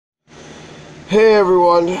Hey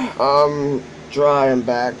everyone, I'm dry, I'm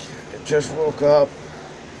back. Just woke up.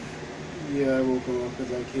 Yeah, I woke up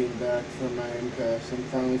because I came back from my MCAS. I'm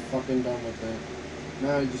finally fucking done with it.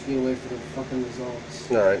 Now I just need to wait for the fucking results.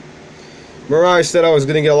 Alright. Mariah said I was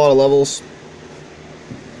gonna get a lot of levels.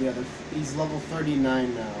 Yeah, he's level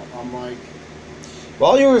 39 now. I'm like,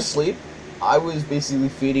 While you were asleep, I was basically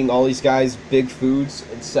feeding all these guys big foods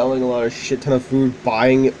and selling a lot of shit ton of food,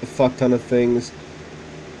 buying a fuck ton of things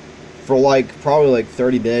for probably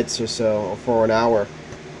 30 minutes or so, or for an hour.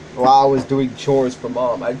 While I was doing chores for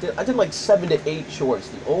mom. I did like 7 to 8 chores.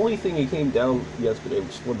 The only thing that came down yesterday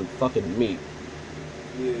was for the fucking meat.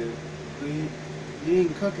 yeah, you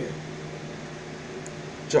didn't cook it.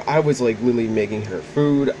 So I was like literally making her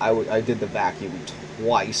food. I did the vacuum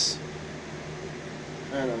twice.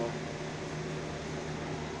 I don't know.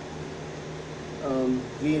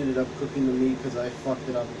 V ended up cooking the meat because I fucked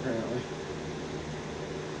it up apparently.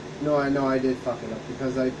 No, I know I did fuck it up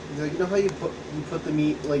because you know how you put the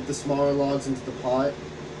meat, like the smaller logs, into the pot.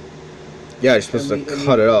 Yeah, you're supposed to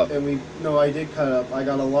cut it up. No, I did cut it up. I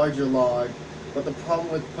got a larger log, but the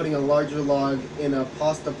problem with putting a larger log in a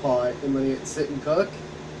pasta pot and letting it sit and cook,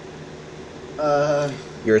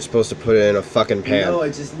 You're supposed to put it in a fucking pan. no,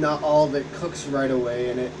 it's just not all of it cooks right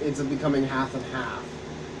away, and it's becoming half and half.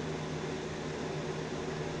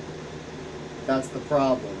 That's the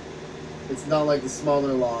problem. It's not like the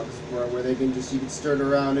smaller logs where you can stir it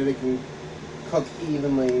around and it can cook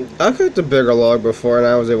evenly. I cooked a bigger log before and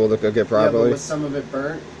I was able to cook it Yeah, but properly. with some of it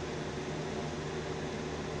burnt.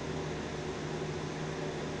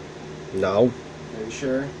 No. Are you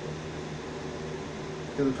sure?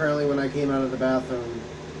 Because apparently when I came out of the bathroom,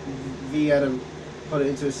 V had to put it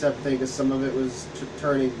into a separate thing because some of it was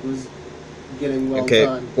getting well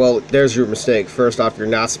done. Well, there's your mistake. First off, you're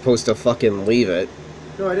not supposed to fucking leave it.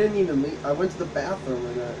 No, I didn't even leave. I went to the bathroom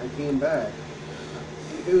and I came back.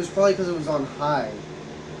 It was probably because it was on high.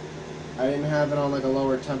 I didn't have it on like a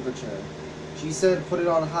lower temperature. She said put it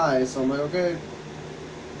on high, so I'm like, okay.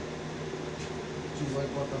 She's like,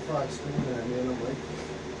 what the fuck, screaming at me, and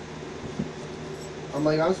I'm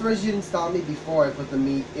like, I'm surprised you didn't stop me before I put the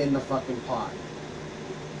meat in the fucking pot.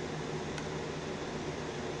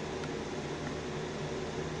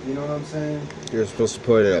 You know what I'm saying? You're supposed to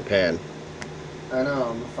put it in a pan. I know,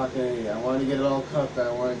 I'm a fucking idiot. I wanted to get it all cooked,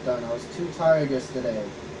 I want it done. I was too tired yesterday.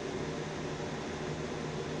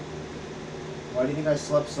 Why do you think I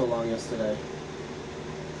slept so long yesterday?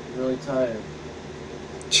 I'm really tired.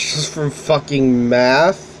 Just from fucking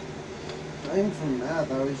math? Not even from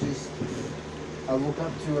math, I woke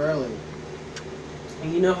up too early.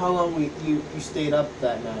 And you know how long you stayed up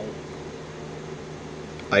that night?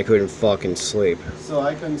 I couldn't fucking sleep. So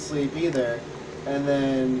I couldn't sleep either. And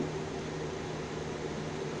then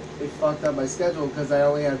it fucked up my schedule because I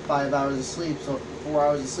only had 5 hours of sleep, so 4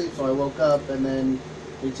 hours of sleep, so I woke up and then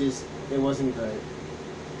it wasn't great.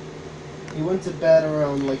 He went to bed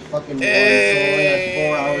around like fucking 1, so I only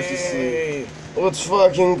had 4 hours of sleep. Let's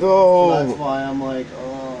fucking go. So that's why I'm like,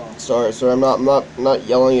 oh. Sorry, I'm not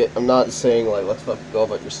yelling it. I'm not saying like let's fucking go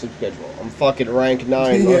about your sleep schedule. I'm fucking rank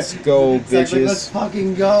 9. Let's go, Exactly, bitches. let's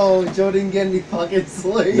fucking go. Joe didn't get any fucking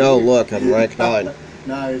sleep. No, look, I'm rank 9.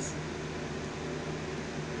 Nice.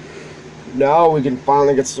 Now we can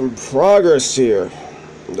finally get some progress here.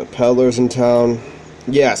 The peddlers in town.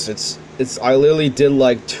 Yes, it's I literally did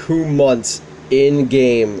like 2 months in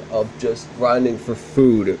game of just grinding for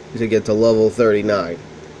food to get to level 39.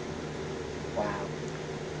 Wow.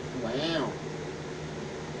 Wow.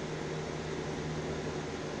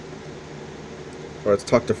 Or let's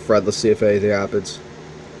talk to Fred, let's see if anything happens.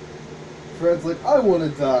 Fred's like, I want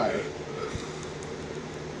to die.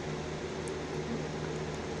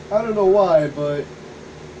 I don't know why, but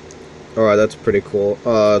Alright, that's pretty cool.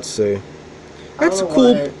 Let's see. I That's a don't know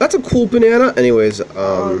cool why. that's a cool banana. Anyways, I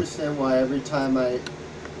don't understand why every time I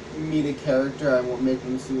meet a character I won't make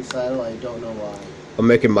them suicidal. I don't know why. I'm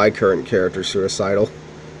making my current character suicidal.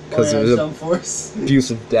 Because it was Jump Force. an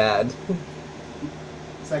abusive dad.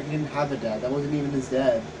 It's like he didn't have a dad. That wasn't even his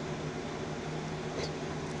dad.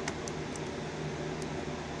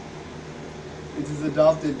 It's his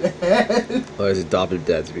adopted dad. Oh, his adopted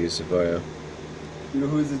dad's abusive, oh yeah. You know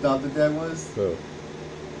who his adopted dad was? Oh.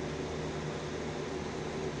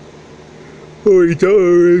 Oh, he told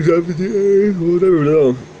his adopted dad. We'll never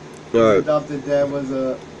know. His Alright, adopted dad was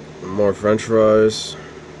a. more french fries.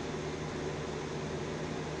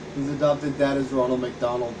 His adopted dad is Ronald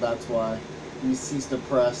McDonald. That's why he's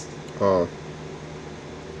depressed. Oh.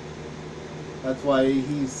 That's why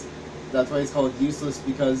he's called useless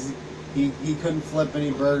because he couldn't flip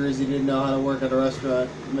any burgers. He didn't know how to work at a restaurant,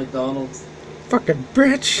 McDonald's. Fucking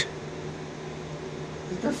bitch.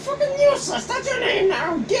 You're fucking useless. That's your name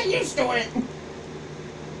now. Get used to it.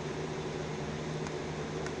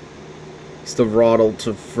 It's the Ronald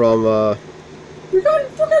from We got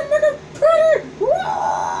fucking nigga pretty.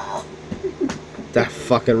 that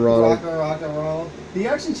fucking Ronald. Rock and roll. He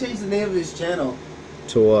actually changed the name of his channel.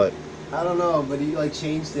 To what? I don't know, but he like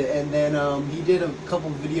changed it, and then he did a couple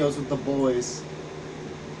videos with the boys.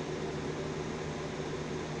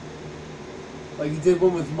 Like he did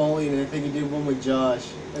one with Molly, and I think he did one with Josh,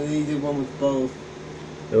 and then he did one with both.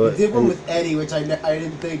 He did one with Eddie, which I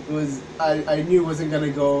didn't think was I knew wasn't gonna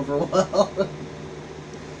go over well.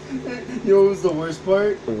 You know what was the worst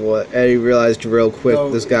part? What? Eddie realized real quick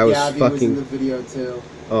this guy was Gabby fucking. was in the video too.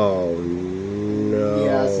 Oh no.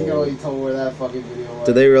 Yeah, so you already told where that fucking video was.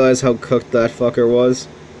 Did they realize how cooked that fucker was?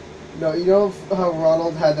 No, you know how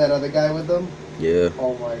Ronald had that other guy with him? Yeah.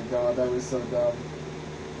 Oh my god, that was so dumb.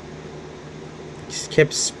 He just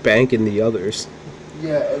kept spanking the others.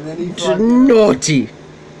 Yeah, and then he Just naughty.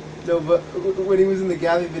 No, but when he was in the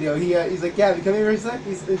Gabby video, he's like, Gabby, come here for a sec.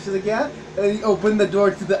 She's like, yeah? And then he opened the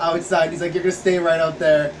door to the outside. He's like, you're gonna stay right out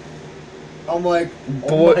there. I'm like,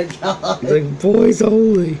 oh my god. Like, boys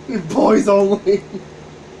only. Boys only.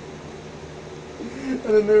 And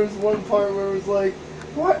then there was one part where it was like,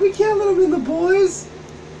 what? We can't let him in the boys?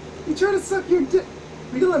 You trying to suck your dick?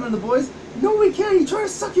 We can let him in the boys? No, we can't. You trying to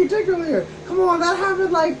suck your dick earlier? Come on, that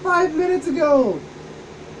happened like 5 minutes ago.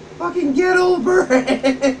 Fucking get over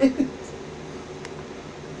it!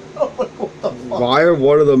 Oh, what the fuck? Why are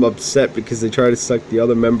one of them upset because they try to suck the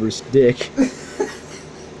other member's dick?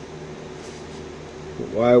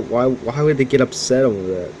 Why would they get upset over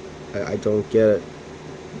that? I don't get it.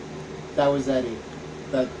 That was Eddie.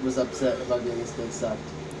 That was upset about getting his dick sucked.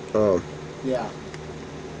 Oh. Yeah.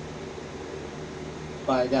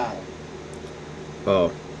 By a guy.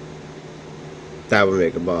 Oh. That would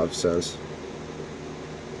make a lot of sense.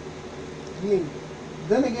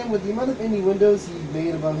 Then again, with the amount of innuendos he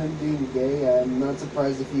made about him being gay, I'm not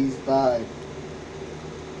surprised if he's bi.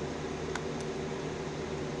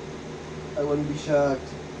 I wouldn't be shocked.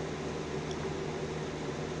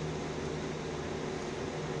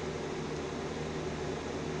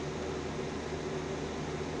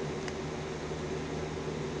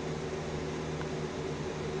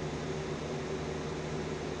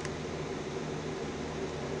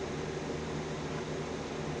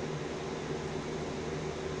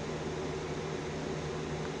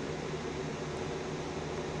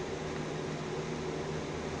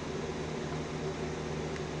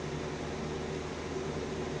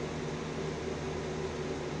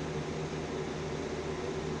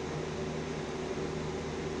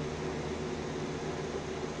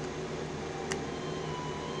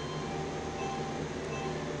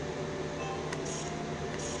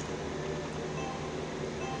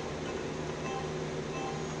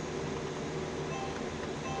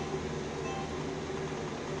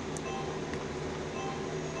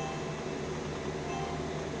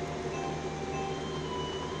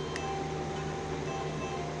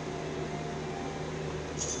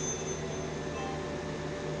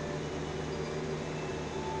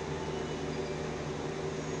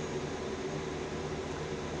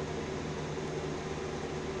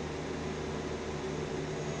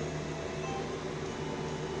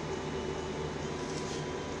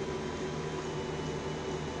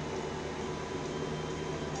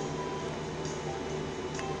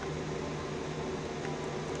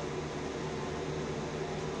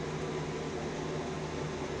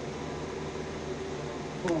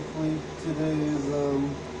 Hopefully today is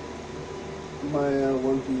my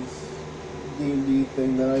One Piece D&D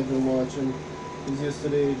thing that I've been watching. Because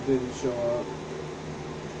yesterday it didn't show up.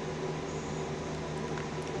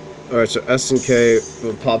 Alright, so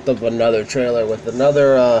SNK popped up another trailer with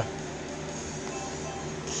another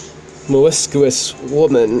promiscuous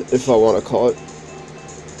woman, if I want to call it.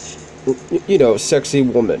 You know, sexy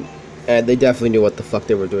woman. And they definitely knew what the fuck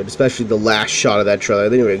they were doing, especially the last shot of that trailer.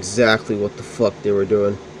 They knew exactly what the fuck they were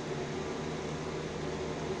doing.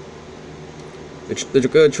 They're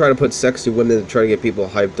going to try to put sexy women to try to get people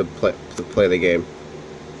hyped to play the game.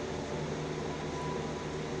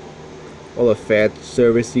 All the fan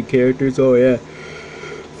servicey characters, oh yeah.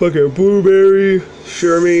 Fucking Blueberry,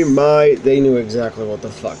 Shermie, Mai, they knew exactly what the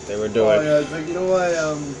fuck they were doing. Oh yeah, it's like, you know why,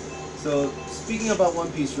 so, speaking about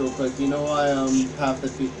One Piece real quick, you know why, half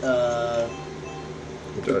the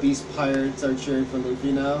Beast Pirates are cheering for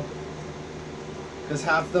Luffy now? Because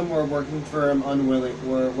half of them were working for him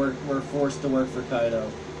were forced to work for Kaido.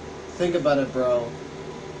 Think about it, bro.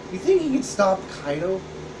 You think he could stop Kaido?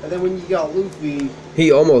 And then when you got Luffy...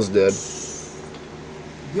 He almost did.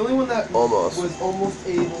 The only one that Almost. was almost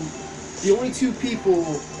able the only two people,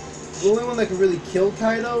 the only one that could really kill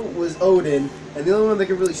Kaido was Odin, and the only one that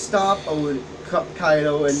could really stop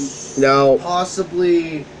Kaido and Now,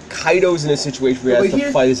 possibly. Kaido's in a situation where he has to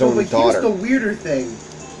here's- fight his own but daughter. Here's the weirder thing.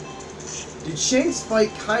 Did Shanks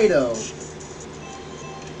fight Kaido,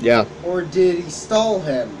 Yeah, or did he stall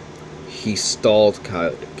him? he stalled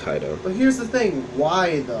Kaido. But here's the thing,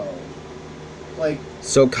 why though? Like,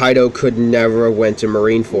 So Kaido could never have went to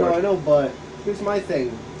Marineford. no, I know, but here's my thing.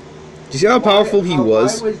 Do you see how powerful he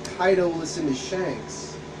was? Why would Kaido listen to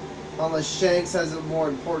Shanks? Unless Shanks has a more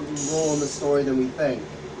important role in the story than we think.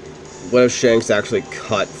 What if Shanks actually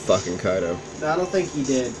cut fucking Kaido? No, I don't think he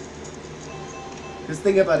did. Because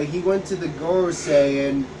think about it, he went to the Gorosei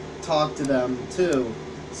and talked to them too.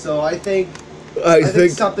 So I think I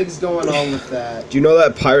think something's going on with that. Do you know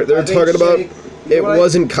that pirate they were I think talking about? Shank- you It know what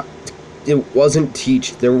wasn't. It wasn't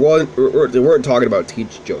Teach. They weren't talking about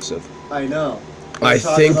Teach Joseph. I know. I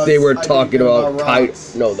think they were talking about Kaido.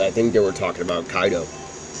 rocks. No, I think they were talking about Kaido.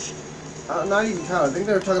 Not even Kaido. I think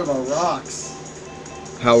they were talking about rocks.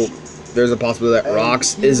 How there's a possibility that And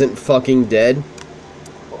Rox he- isn't fucking dead.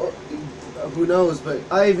 Or, who knows? But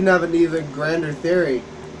I even have an even grander theory.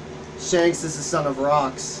 Shanks is the son of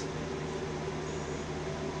Rocks.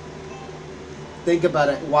 Think about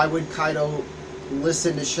it. Why would Kaido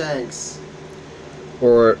listen to Shanks?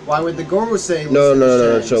 Or Why would the Gorosei listen no.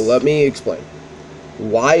 to Shanks? So let me explain.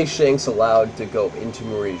 Why is Shanks allowed to go into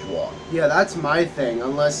Marie Joie? Yeah, that's my thing.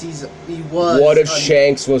 Unless he was. What if a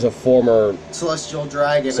Shanks was a former Celestial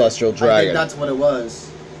Dragon? Celestial I Dragon. think that's what it was.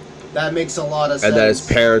 That makes a lot of sense. and that his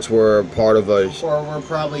parents were part of a? Or were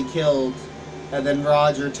probably killed, and then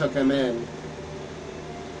Roger took him in.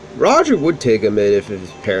 Roger would take him in if his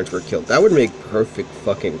parents were killed. That would make perfect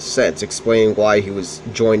fucking sense, explaining why he was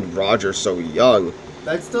joined Roger so young.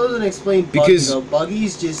 That still doesn't explain Buggy, Because- though.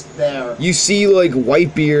 Buggy's just there. You see, like,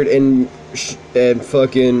 Whitebeard and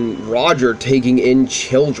fucking Roger taking in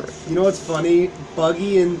children. You know what's funny?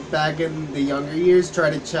 Buggy back in the younger years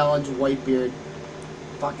tried to challenge Whitebeard.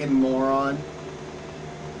 Fucking moron.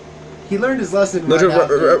 He learned his lesson right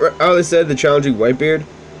after. How they said the challenging Whitebeard?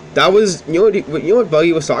 That was, you know what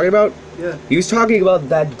Buggy was talking about? Yeah, He was talking about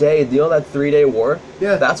that day, you know that 3-day war?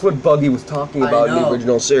 yeah. That's what Buggy was talking I about in the know.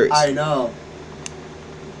 original series. I know.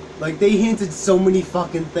 Like, they hinted so many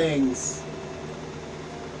fucking things.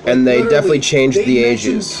 And they literally, definitely changed they the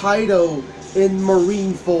mentioned ages. Kaido in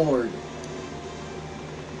Marineford.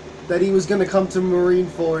 That he was gonna come to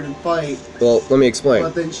Marineford and fight, Well, let me explain.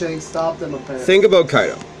 but then Shanks stopped him apparently. Think about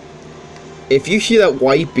Kaido. If you hear that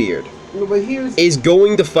Whitebeard No, but here's is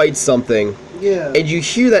going to fight something, yeah. and you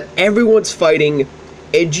hear that everyone's fighting,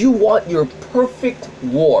 and you want your perfect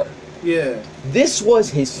war, Yeah. this was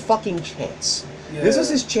his fucking chance. Yeah. This was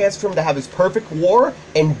his chance for him to have his perfect war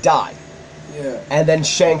and die. Yeah. And then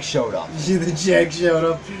Shanks showed up. The Jack showed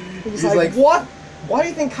up. He's like, what? Why do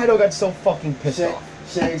you think Kaido got so fucking pissed off?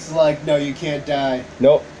 Shanks like, no, you can't die.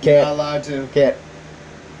 Nope, You're not can't. allowed to. Can't.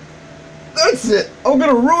 That's it. I'm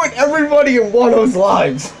gonna ruin everybody in Wano's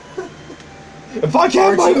lives. If I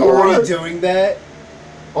can't Aren't fight you already war, doing that?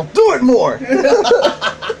 I'll do it more.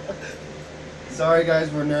 Sorry guys,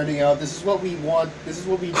 we're nerding out. This is what we want. This is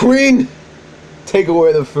what we do. Queen, take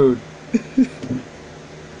away the food.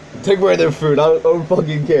 Take away their food. I don't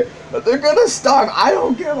fucking care. They're gonna starve. I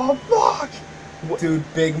don't give a fuck. Dude,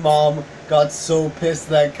 Big Mom got so pissed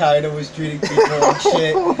that Kaido was treating people like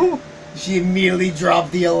shit. She immediately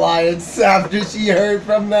dropped the alliance after she heard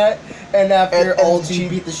from that, and after And Ulti she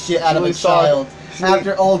beat the shit out of a really saw- child. she-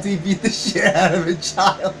 After Ulti beat the shit out of a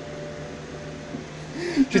child.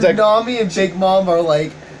 She's like, Nami and Big Mom are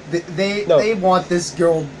like, No. they want this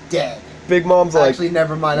girl dead. Big Mom's like, Actually,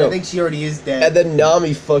 never mind. I no. think she already is dead. and then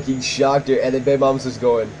Nami fucking shocked her, and then Big Mom's just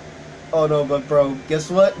going, Oh no, but bro, guess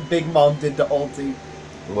what? Big Mom did to Ulti.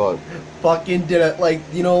 what? Fucking did it, like,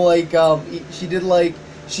 you know, like, she did, like,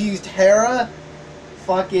 she used Hera,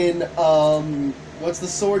 fucking, what's the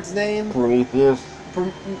sword's name? Prometheus.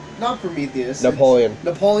 Not Prometheus. Napoleon.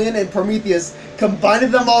 Napoleon and Prometheus,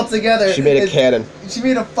 combined them all together. She made a and cannon. She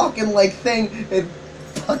made a fucking, like, thing, and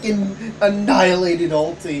fucking annihilated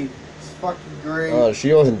Ulti. It's fucking great. Oh,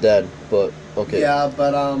 she wasn't dead, but okay. Yeah,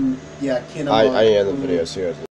 but, yeah, Kinemon. I end the video seriously.